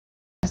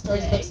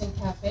Stories, Books, and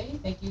Cafe.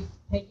 Thank you,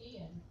 Peggy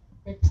and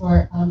Rick,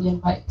 for the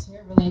invite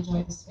here. Really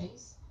enjoyed the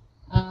space.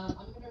 I'm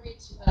going to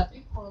read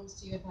 3 poems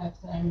to you if I have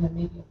time, and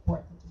maybe a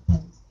fourth. It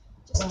depends.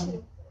 Just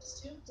 2.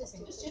 Just 2? Just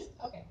Okay, 2. just 2?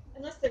 Okay.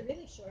 Unless they're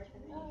really short.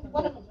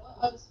 One of them.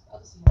 I'll just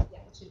see. Yeah.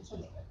 Choose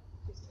good.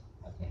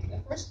 Okay, the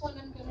first one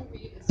I'm going to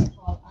read is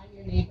called I'm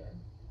Your Neighbor.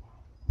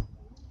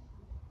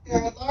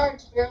 There are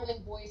large,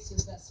 barreling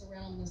voices that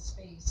surround this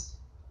space,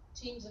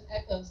 teams of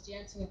echoes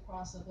dancing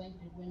across the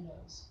blanketed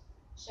windows,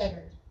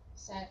 shuttered,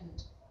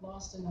 saddened,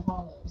 lost in the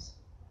hollows,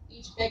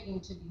 each begging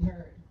to be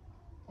heard.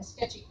 A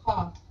sketchy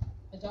cough,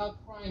 a dog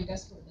crying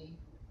desperately,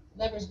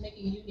 lovers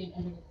making union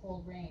under the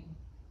cold rain.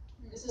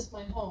 This is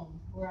my home,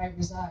 where I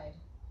reside.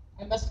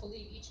 I must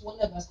believe each one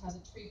of us has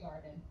a tree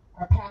garden,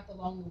 our path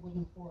along the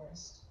wooden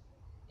forest.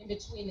 In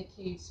between the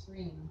cave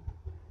screen.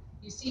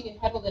 You see me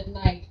huddled at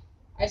night.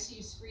 I see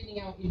you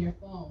screaming out in your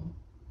phone.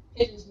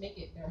 Pigeons make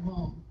it their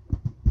home.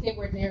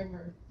 Hayward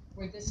nearer,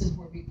 where this is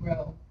where we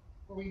grow,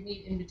 where we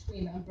meet in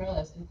between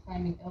umbrellas and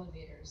climbing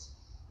elevators.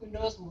 Who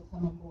knows what will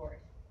come aboard?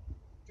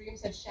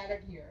 Dreams have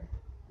shattered here.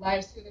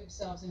 Lives threw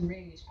themselves in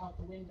rage out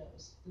the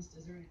windows, this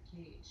deserted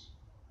cage.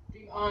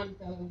 Dream on,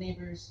 fellow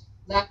neighbors.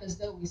 Laugh as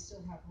though we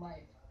still have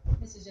life.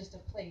 This is just a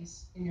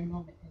place in your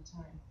moment in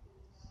time.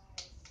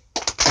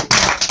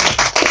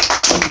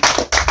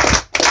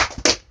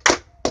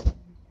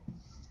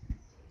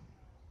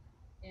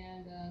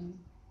 And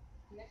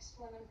next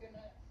one I'm going to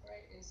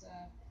write is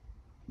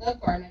Love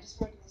Garden. I just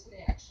wrote it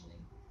today, actually.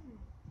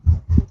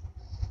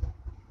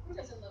 Who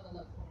doesn't love a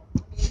love poem? I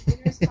mean, when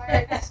you're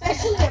inspired,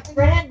 especially a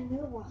brand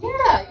new one.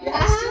 Yeah,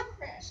 it's still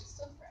fresh. It's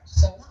still fresh.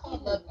 So it's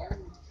called Love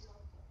Garden.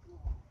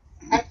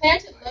 I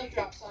planted love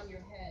drops on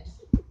your head,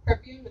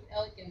 perfumed with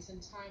elegance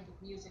and timed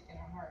with music in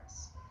our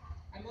hearts.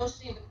 I'm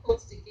motioning the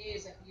quotes to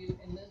gaze at you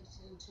and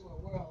listen into a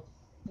world.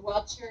 The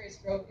wild cherries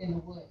grow in the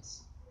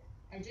woods.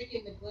 I'm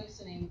drinking the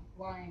glistening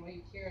wine while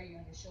you carry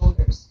on your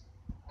shoulders.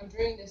 I'm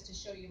doing this to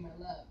show you my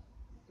love,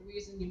 the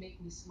reason you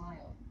make me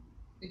smile,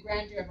 the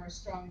grandeur of our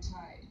strong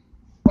tide,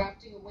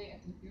 wafting away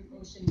at the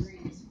ocean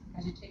breeze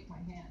as you take my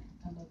hand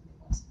and love me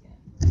once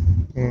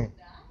again.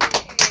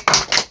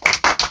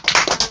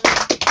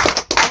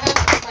 I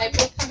have my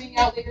book coming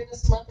out later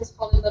this month. It's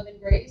called In Love and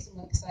Grace.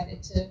 I'm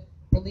excited to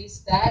release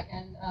that.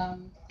 And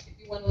if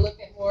you want to look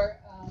at more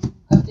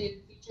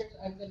updated features,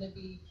 I'm going to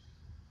be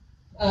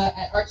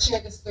at Art Share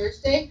this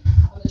Thursday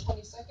on the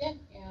 22nd,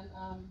 and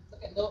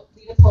look at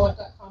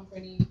lidapoet.com for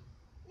any.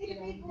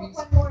 One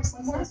more.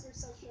 One more. So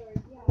short.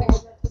 Yeah.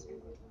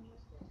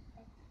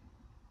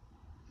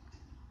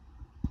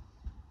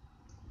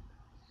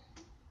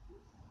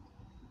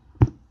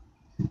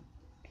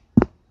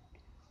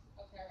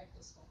 Okay, I write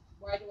this one.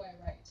 Why do I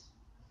write?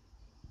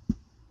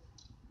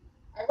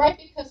 I write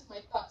because my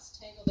thoughts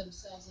tangle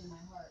themselves in my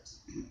heart,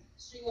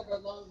 string over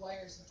long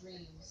wires of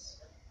dreams.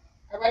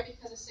 I write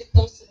because I sit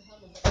close to the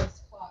hum of the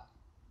earth's clock,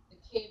 the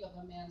cave of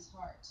a man's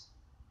heart.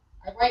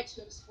 I write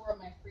to explore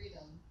my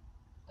freedom.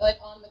 I let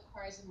on the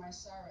cries of my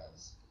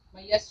sorrows,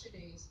 my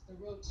yesterdays, the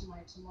road to my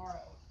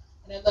tomorrow,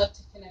 and I love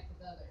to connect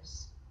with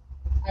others.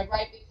 I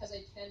write because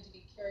I tend to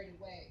get carried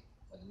away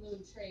when the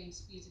moon train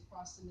speeds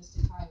across the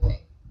mystic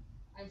highway.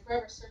 I'm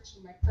forever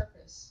searching my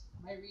purpose,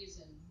 my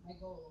reason, my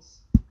goals.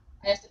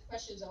 I ask the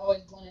questions I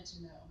always wanted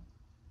to know.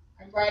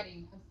 I'm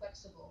writing, I'm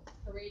flexible,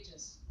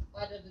 courageous,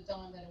 light of the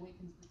dawn that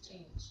awakens the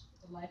change,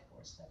 the life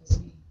force that is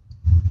me.